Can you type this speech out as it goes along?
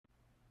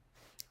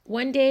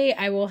One day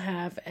I will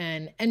have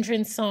an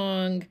entrance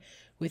song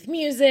with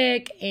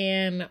music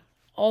and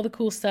all the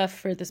cool stuff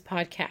for this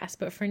podcast.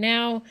 But for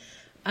now,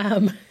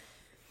 um,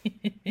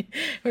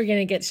 we're going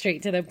to get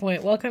straight to the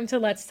point. Welcome to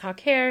Let's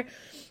Talk Hair,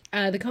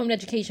 the Combed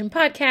Education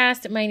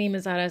Podcast. My name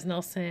is Araz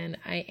Nelson.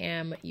 I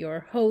am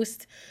your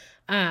host,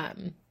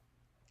 fellow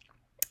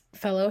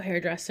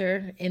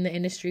hairdresser in the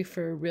industry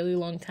for a really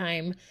long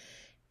time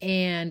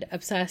and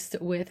obsessed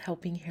with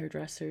helping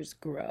hairdressers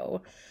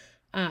grow.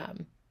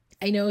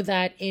 I know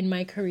that in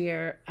my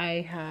career,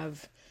 I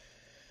have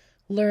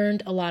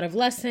learned a lot of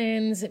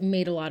lessons,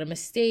 made a lot of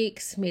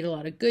mistakes, made a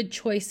lot of good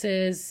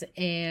choices,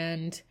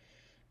 and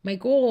my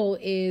goal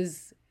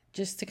is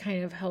just to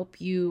kind of help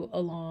you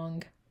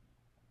along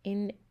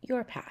in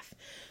your path.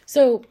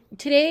 So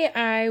today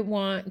I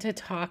want to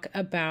talk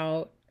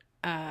about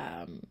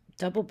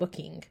double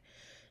booking.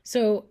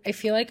 So I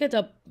feel like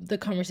the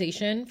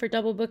conversation for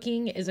double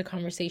booking is a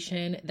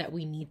conversation that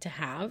we need to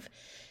have.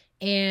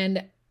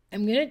 And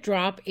I'm going to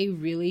drop a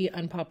really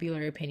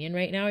unpopular opinion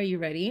right now. Are you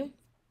ready?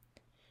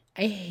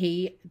 I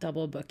hate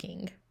double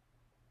booking.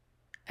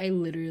 I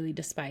literally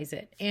despise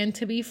it. And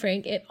to be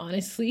frank, it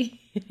honestly,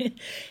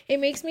 it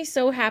makes me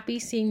so happy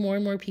seeing more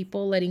and more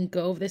people letting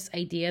go of this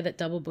idea that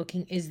double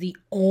booking is the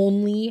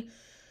only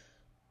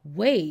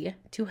way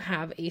to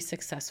have a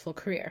successful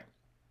career.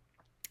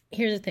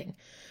 Here's the thing.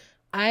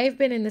 I've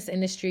been in this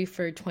industry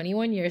for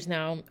 21 years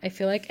now. I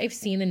feel like I've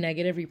seen the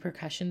negative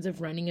repercussions of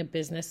running a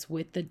business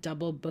with the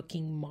double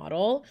booking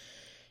model,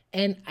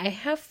 and I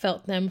have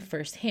felt them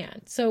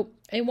firsthand. So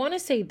I want to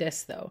say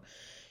this though.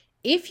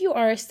 If you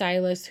are a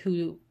stylist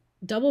who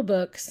double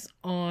books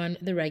on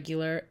the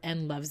regular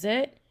and loves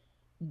it,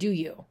 do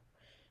you?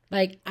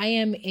 Like, I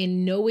am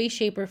in no way,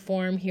 shape, or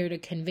form here to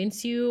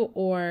convince you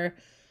or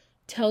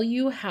tell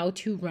you how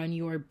to run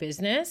your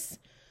business.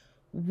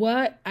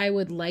 What I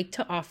would like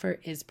to offer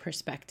is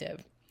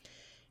perspective.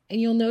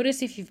 And you'll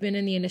notice if you've been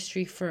in the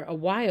industry for a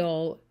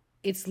while,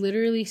 it's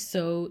literally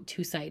so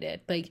two-sided.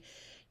 Like,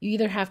 you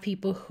either have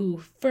people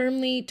who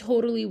firmly,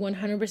 totally,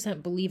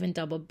 100% believe in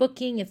double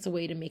booking. It's a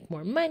way to make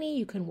more money.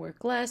 You can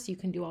work less. You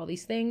can do all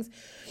these things.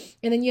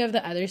 And then you have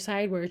the other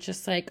side where it's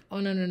just like,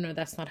 oh, no,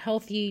 that's not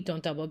healthy.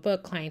 Don't double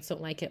book. Clients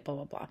don't like it, blah,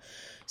 blah, blah.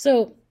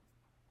 So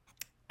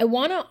I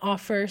want to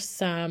offer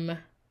some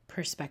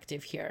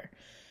perspective here.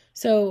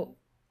 So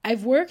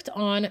I've worked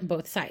on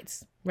both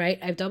sides, right?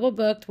 I've double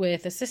booked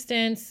with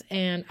assistants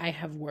and I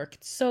have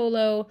worked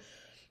solo.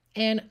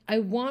 And I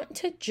want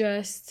to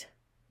just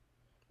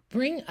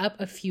bring up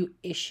a few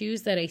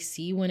issues that I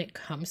see when it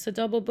comes to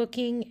double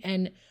booking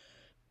and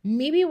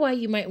maybe why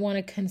you might want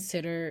to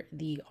consider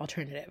the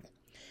alternative.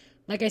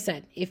 Like I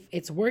said, if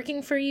it's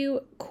working for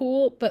you,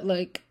 cool, but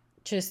like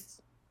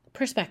just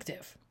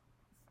perspective.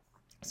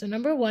 So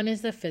number one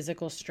is the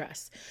physical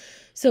stress.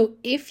 So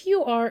if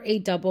you are a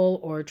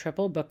double or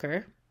triple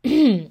booker,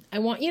 I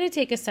want you to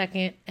take a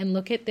second and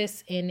look at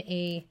this in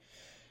a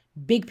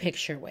big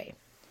picture way.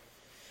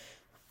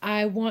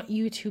 I want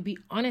you to be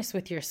honest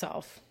with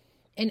yourself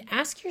and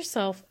ask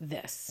yourself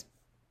this.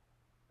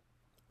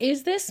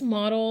 Is this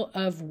model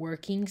of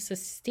working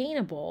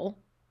sustainable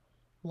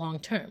long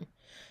term?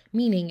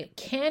 Meaning,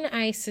 can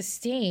I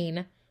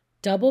sustain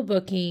double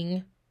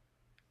booking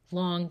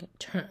long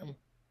term?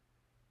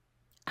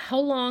 How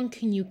long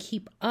can you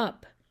keep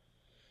up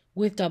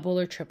with double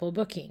or triple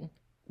booking?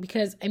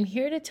 Because I'm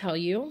here to tell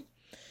you,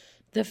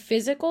 the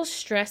physical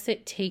stress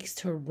it takes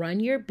to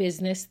run your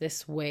business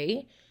this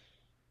way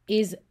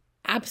is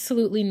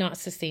absolutely not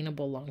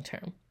sustainable long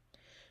term.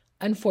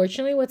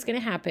 Unfortunately, what's going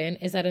to happen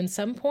is that at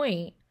some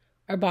point,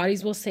 our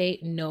bodies will say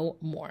no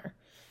more.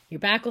 Your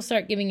back will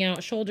start giving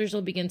out, shoulders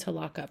will begin to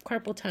lock up,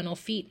 carpal tunnel,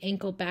 feet,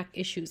 ankle, back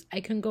issues.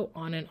 I can go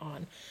on and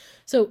on.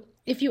 So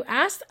if you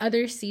asked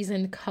other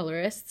seasoned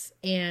colorists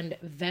and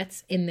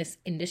vets in this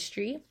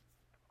industry,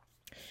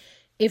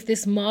 if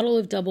this model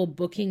of double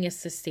booking is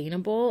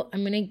sustainable,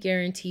 I'm going to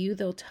guarantee you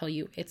they'll tell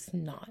you it's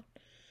not.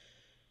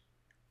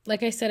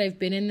 Like I said, I've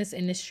been in this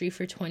industry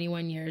for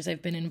 21 years.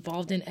 I've been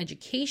involved in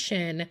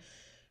education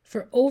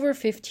for over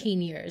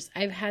 15 years.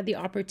 I've had the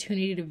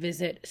opportunity to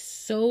visit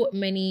so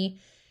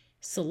many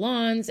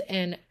salons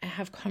and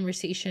have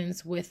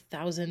conversations with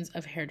thousands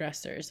of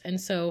hairdressers. And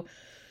so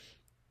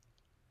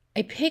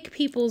I pick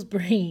people's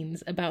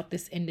brains about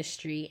this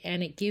industry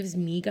and it gives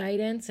me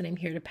guidance, and I'm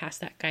here to pass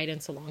that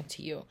guidance along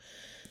to you.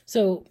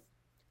 So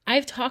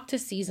I've talked to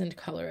seasoned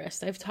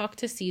colorists. I've talked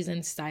to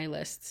seasoned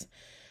stylists.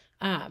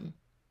 And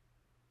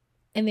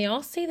they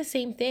all say the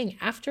same thing.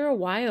 After a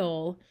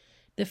while,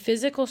 the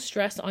physical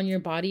stress on your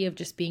body of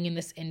just being in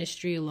this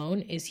industry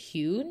alone is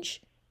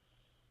huge,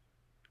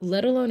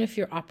 let alone if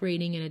you're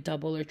operating in a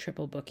double or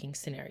triple booking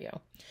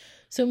scenario.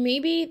 So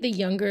maybe the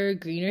younger,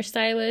 greener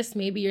stylist,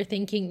 maybe you're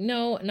thinking,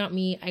 no, not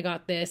me. I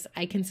got this.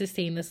 I can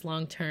sustain this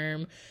long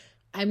term.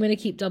 I'm going to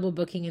keep double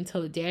booking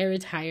until the day I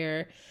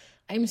retire.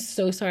 I'm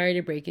so sorry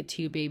to break it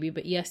to you, baby,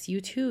 but yes,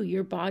 you too,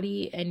 your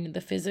body and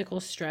the physical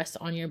stress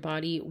on your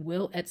body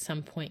will at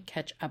some point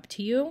catch up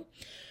to you.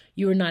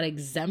 You are not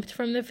exempt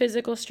from the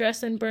physical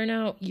stress and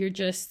burnout. You're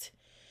just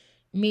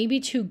maybe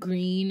too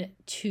green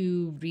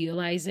to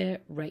realize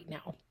it right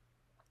now.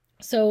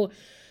 So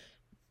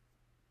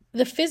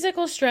the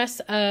physical stress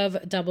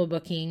of double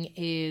booking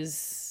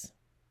is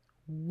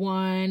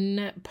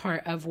one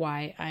part of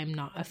why I'm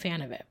not a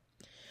fan of it.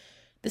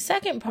 The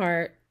second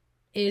part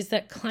is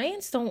that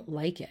clients don't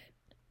like it.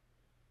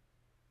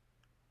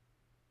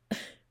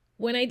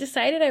 When I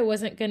decided I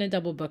wasn't going to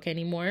double book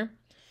anymore,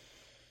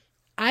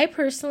 I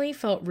personally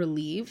felt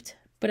relieved,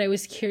 but I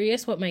was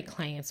curious what my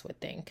clients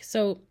would think.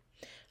 So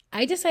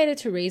I decided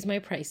to raise my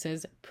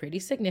prices pretty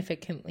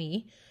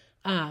significantly.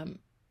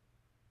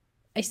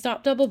 I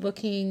stopped double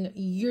booking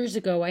years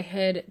ago. I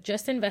had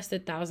just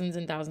invested thousands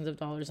and thousands of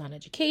dollars on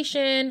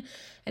education,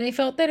 and I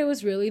felt that it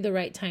was really the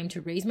right time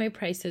to raise my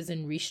prices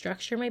and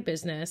restructure my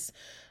business.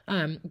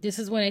 This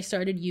is when I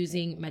started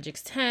using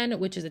Magix 10,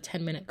 which is a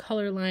 10-minute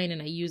color line,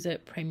 and I use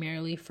it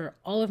primarily for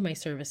all of my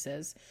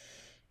services.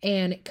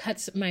 And it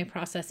cuts my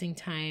processing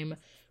time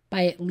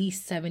by at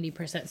least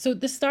 70%. So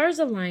the stars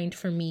aligned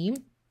for me.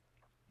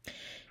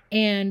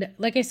 And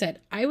like I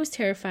said, I was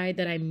terrified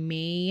that I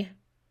may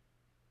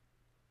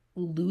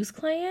lose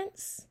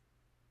clients,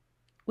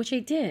 which I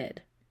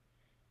did.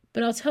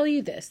 But I'll tell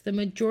you this, the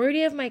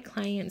majority of my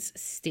clients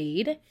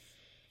stayed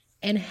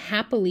and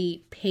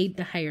happily paid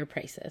the higher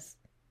prices.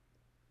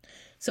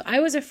 So I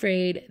was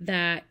afraid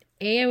that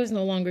I was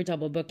no longer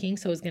double booking,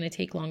 so it was going to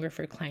take longer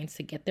for clients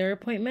to get their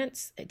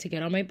appointments, to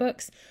get on my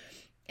books.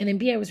 And then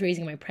B, I was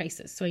raising my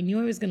prices. So I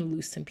knew I was going to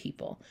lose some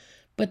people.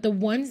 But the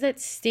ones that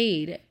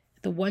stayed,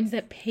 the ones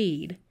that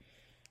paid,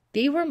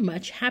 they were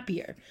much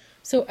happier.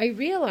 So I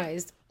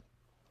realized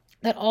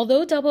that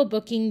although double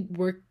booking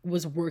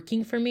was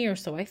working for me, or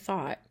so I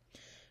thought,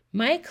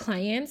 my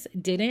clients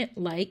didn't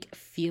like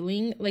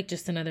feeling like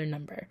just another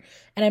number.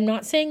 And I'm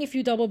not saying if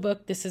you double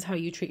book, this is how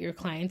you treat your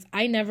clients.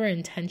 I never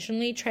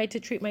intentionally tried to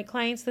treat my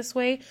clients this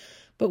way.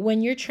 But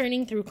when you're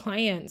churning through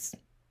clients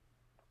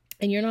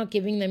and you're not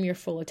giving them your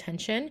full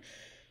attention,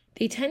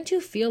 they tend to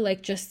feel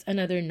like just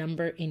another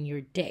number in your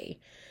day.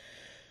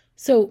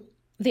 So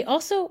they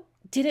also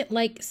didn't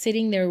like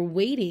sitting there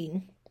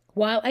waiting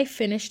while I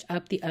finished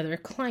up the other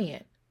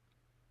client.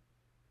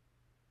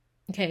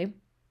 Okay.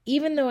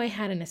 Even though I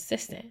had an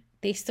assistant,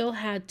 they still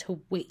had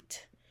to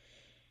wait.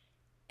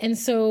 And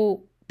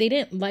so they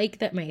didn't like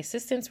that my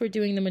assistants were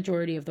doing the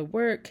majority of the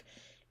work.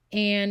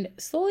 And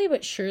slowly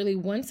but surely,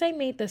 once I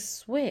made the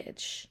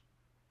switch,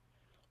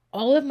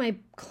 all of my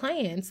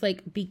clients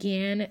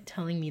began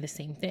telling me the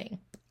same thing.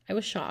 I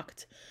was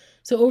shocked.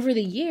 So over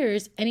the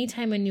years,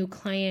 anytime a new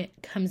client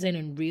comes in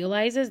and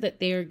realizes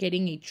that they are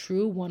getting a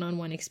true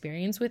one-on-one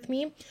experience with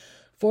me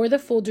for the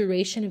full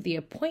duration of the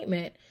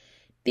appointment,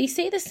 they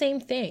say the same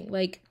thing.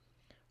 Like,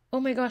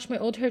 oh my gosh, my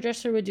old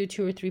hairdresser would do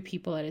 2 or 3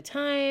 people at a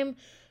time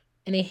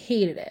and I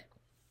hated it,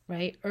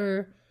 right?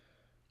 Or,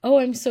 oh,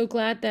 I'm so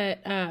glad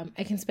that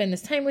I can spend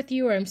this time with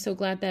you, or I'm so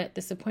glad that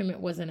this appointment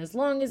wasn't as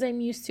long as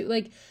I'm used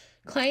to.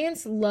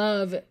 Clients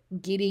love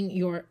getting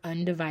your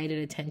undivided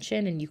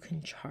attention, and you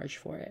can charge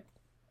for it.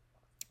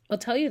 I'll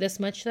tell you this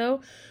much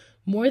though,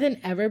 more than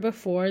ever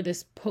before,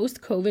 this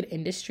post-COVID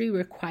industry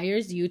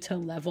requires you to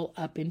level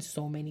up in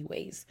so many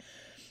ways.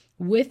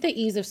 With the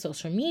ease of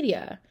social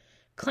media,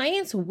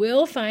 clients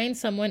will find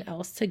someone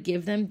else to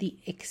give them the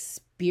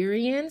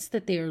experience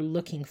that they are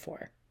looking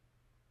for.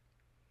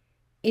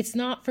 It's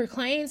not for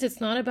clients, it's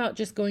not about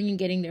just going and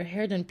getting their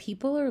hair done.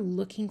 People are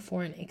looking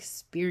for an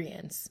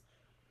experience.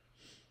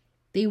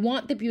 They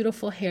want the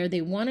beautiful hair,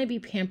 they want to be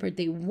pampered,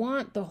 they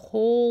want the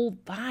whole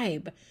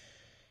vibe.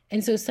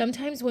 And so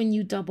sometimes when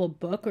you double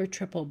book or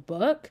triple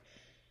book,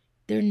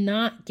 they're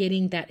not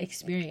getting that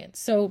experience.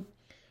 So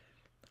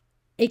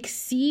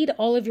exceed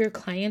all of your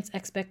clients'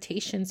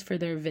 expectations for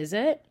their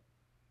visit,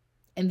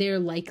 and they're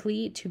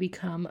likely to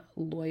become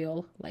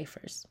loyal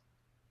lifers.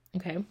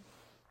 Okay.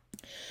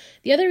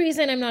 The other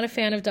reason I'm not a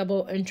fan of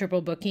double and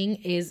triple booking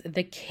is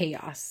the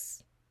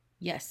chaos.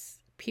 Yes,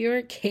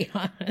 pure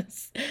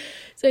chaos.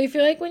 So I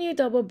feel like when you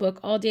double book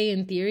all day,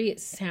 in theory,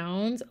 it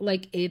sounds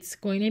like it's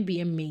going to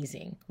be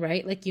amazing,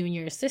 right? Like you and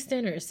your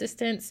assistant or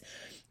assistants,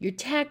 you're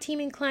tag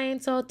teaming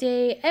clients all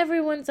day.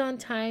 Everyone's on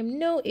time,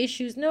 no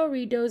issues, no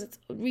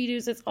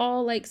redos. It's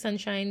all like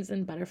sunshines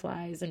and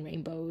butterflies and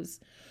rainbows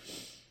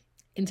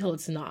until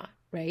it's not,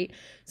 right?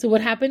 So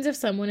what happens if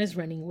someone is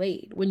running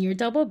late? When you're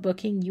double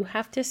booking, you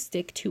have to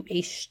stick to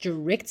a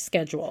strict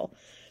schedule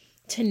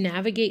to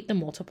navigate the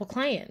multiple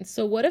clients.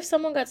 So what if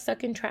someone got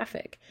stuck in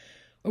traffic?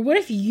 Or what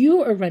if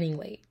you are running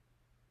late?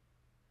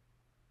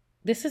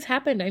 This has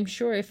happened, I'm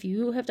sure. If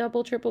you have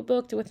double, triple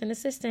booked with an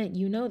assistant,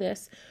 you know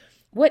this.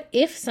 What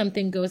if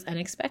something goes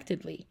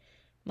unexpectedly?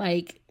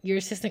 Like your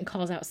assistant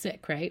calls out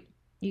sick, right?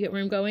 You get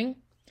where I'm going?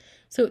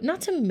 So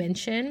not to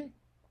mention,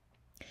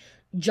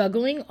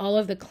 juggling all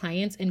of the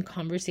clients and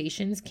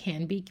conversations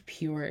can be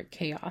pure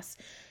chaos.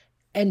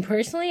 And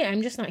personally,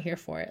 I'm just not here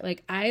for it.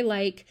 Like I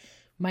like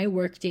my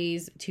work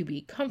days to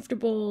be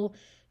comfortable,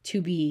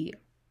 to be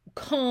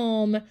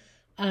calm,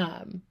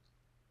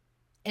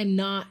 and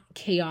not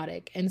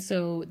chaotic. And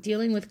so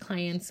dealing with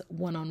clients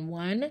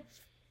one-on-one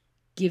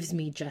gives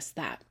me just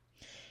that.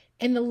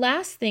 And the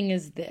last thing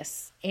is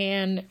this,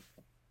 and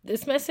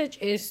this message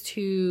is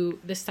to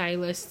the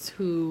stylists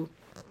who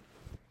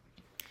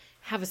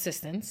have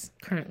assistants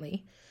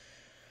currently.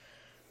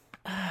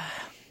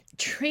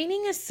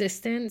 Training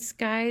assistants,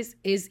 guys,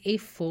 is a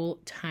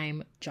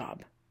full-time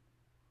job.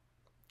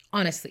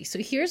 Honestly. So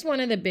here's one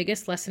of the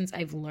biggest lessons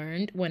I've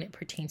learned when it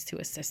pertains to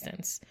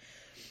assistants.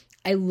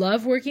 I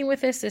love working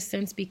with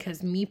assistants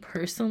because me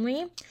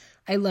personally,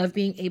 I love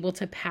being able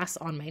to pass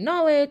on my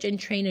knowledge and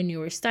train a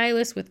newer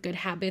stylist with good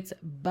habits,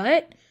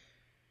 but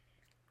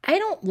I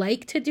don't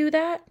like to do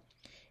that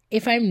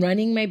if I'm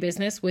running my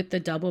business with the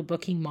double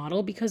booking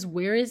model, because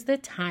where is the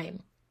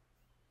time?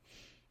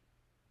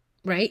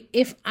 Right?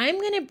 If I'm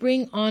going to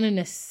bring on an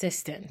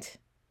assistant,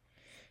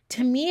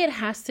 to me, it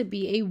has to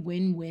be a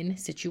win-win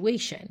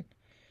situation,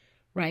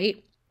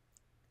 right?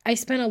 I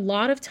spent a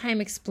lot of time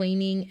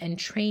explaining and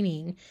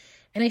training,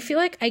 and I feel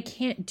like I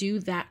can't do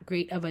that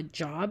great of a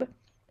job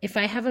if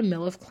I have a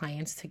mill of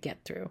clients to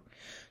get through.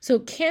 So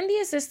can the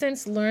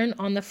assistants learn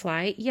on the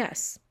fly?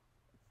 Yes.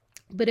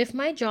 But if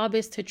my job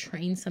is to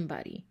train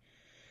somebody,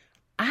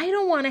 I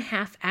don't want to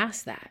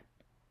half-ass that.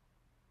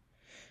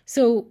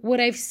 So what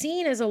I've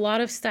seen is a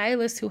lot of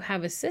stylists who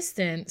have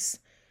assistants,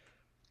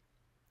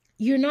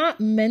 you're not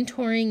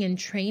mentoring and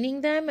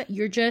training them.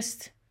 You're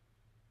just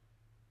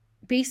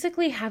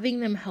basically having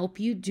them help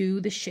you do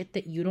the shit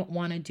that you don't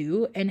want to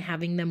do and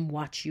having them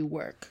watch you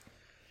work.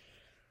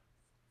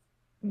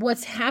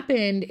 What's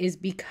happened is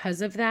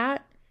because of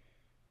that,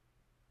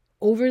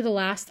 over the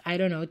last,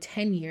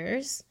 10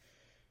 years,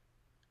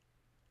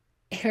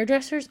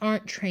 hairdressers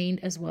aren't trained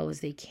as well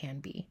as they can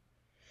be.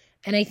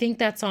 And I think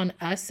that's on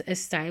us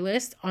as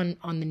stylists, on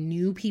the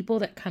new people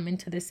that come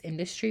into this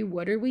industry.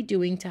 What are we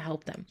doing to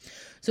help them?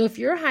 So if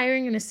you're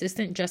hiring an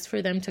assistant just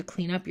for them to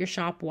clean up your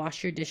shop,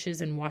 wash your dishes,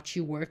 and watch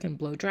you work and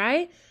blow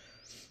dry,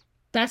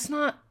 that's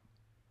not,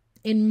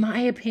 in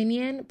my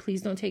opinion,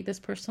 please don't take this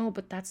personal,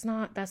 but that's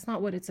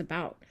not what it's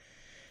about.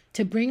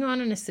 To bring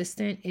on an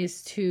assistant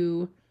is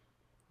to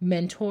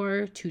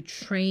mentor, to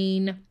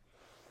train,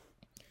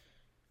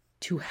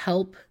 to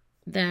help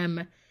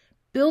them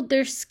build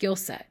their skill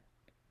set.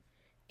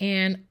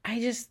 And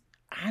I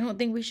don't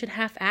think we should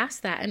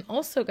half-ass that. And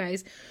also,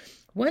 guys,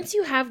 once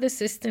you have the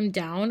system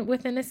down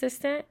with an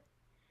assistant,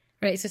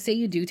 right? So say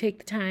you do take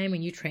the time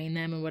and you train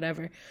them and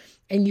whatever,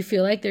 and you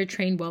feel like they're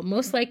trained well,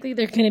 most likely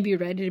they're going to be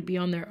ready to be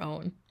on their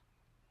own.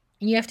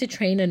 And you have to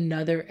train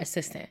another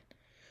assistant,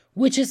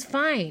 which is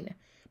fine,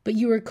 but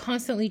you are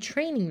constantly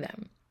training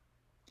them.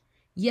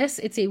 Yes,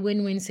 it's a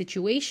win-win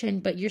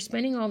situation, but you're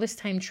spending all this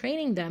time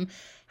training them.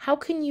 How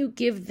can you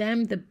give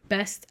them the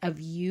best of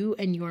you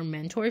and your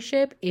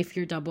mentorship if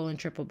you're double and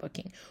triple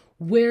booking?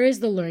 Where is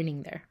the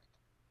learning there?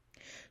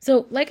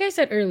 So like I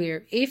said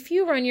earlier, if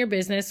you run your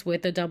business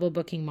with a double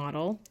booking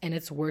model and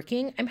it's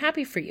working, I'm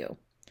happy for you.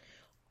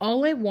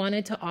 All I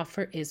wanted to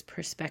offer is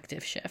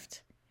perspective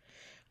shift.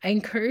 I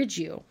encourage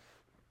you,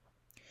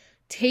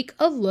 take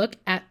a look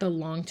at the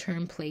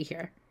long-term play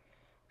here.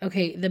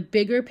 Okay, the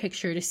bigger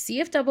picture to see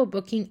if double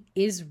booking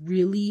is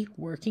really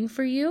working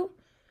for you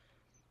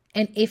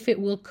and if it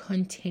will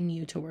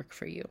continue to work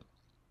for you.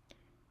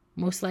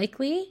 Most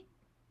likely,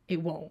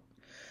 it won't.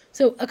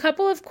 So a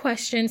couple of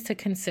questions to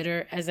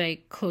consider as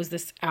I close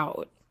this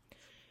out.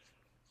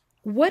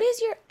 What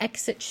is your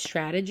exit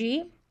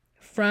strategy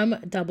from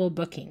double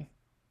booking?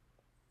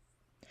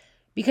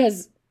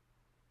 Because,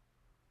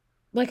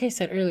 like I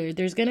said earlier,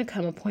 there's going to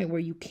come a point where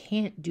you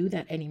can't do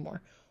that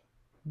anymore.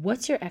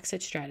 What's your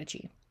exit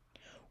strategy?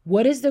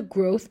 What is the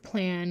growth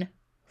plan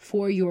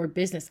for your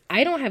business?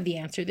 I don't have the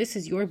answer. This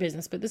is your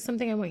business, but this is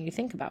something I want you to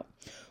think about.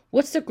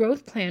 What's the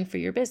growth plan for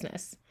your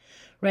business,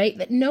 right?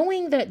 That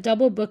knowing that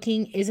double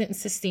booking isn't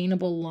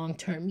sustainable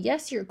long-term.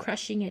 Yes, you're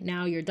crushing it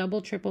now. You're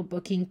double, triple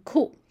booking.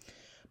 Cool.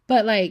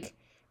 But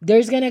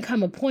there's going to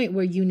come a point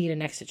where you need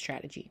an exit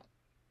strategy,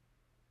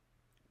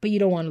 but you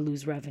don't want to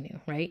lose revenue,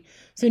 right?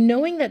 So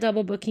knowing that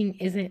double booking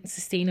isn't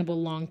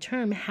sustainable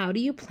long-term, how do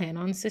you plan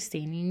on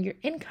sustaining your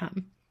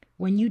income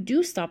when you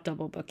do stop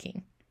double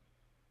booking?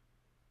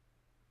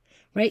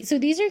 Right? So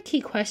these are key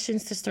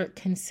questions to start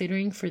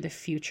considering for the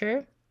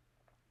future.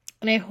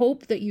 And I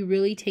hope that you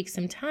really take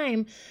some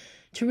time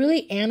to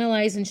really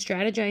analyze and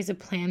strategize a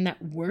plan that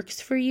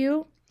works for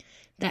you,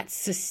 that's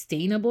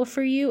sustainable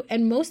for you,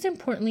 and most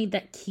importantly,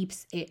 that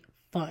keeps it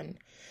fun.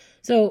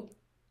 So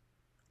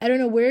I don't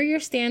know where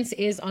your stance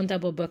is on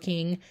double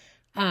booking.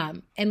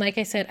 And like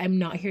I said, I'm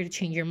not here to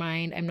change your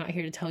mind. I'm not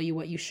here to tell you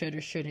what you should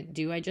or shouldn't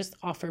do. I just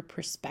offer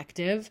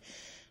perspective.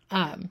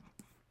 And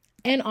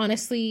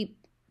honestly,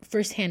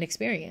 firsthand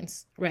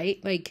experience,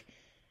 right?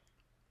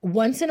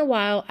 Once in a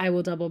while, I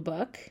will double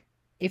book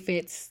if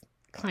it's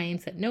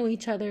clients that know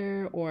each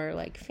other or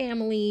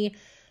family.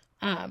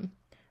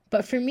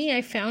 But for me,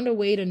 I found a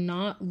way to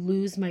not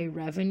lose my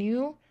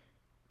revenue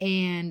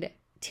and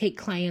take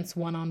clients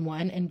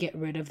one-on-one and get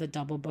rid of the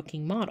double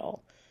booking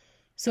model.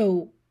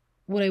 So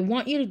what I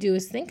want you to do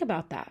is think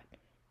about that,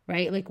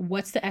 right?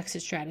 What's the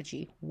exit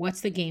strategy? What's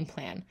the game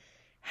plan?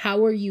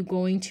 How are you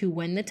going to,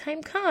 when the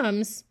time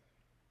comes,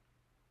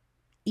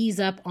 ease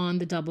up on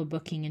the double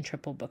booking and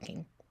triple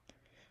booking.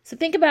 So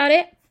think about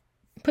it,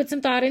 put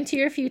some thought into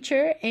your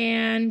future,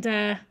 and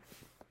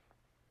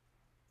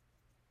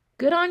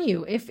good on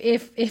you.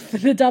 If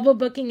the double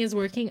booking is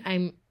working,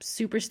 I'm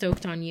super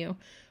stoked on you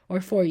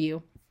or for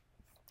you.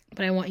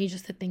 But I want you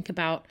just to think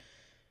about,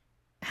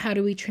 how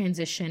do we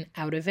transition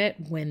out of it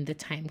when the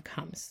time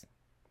comes?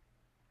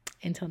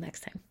 Until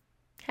next time,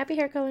 happy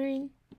hair coloring.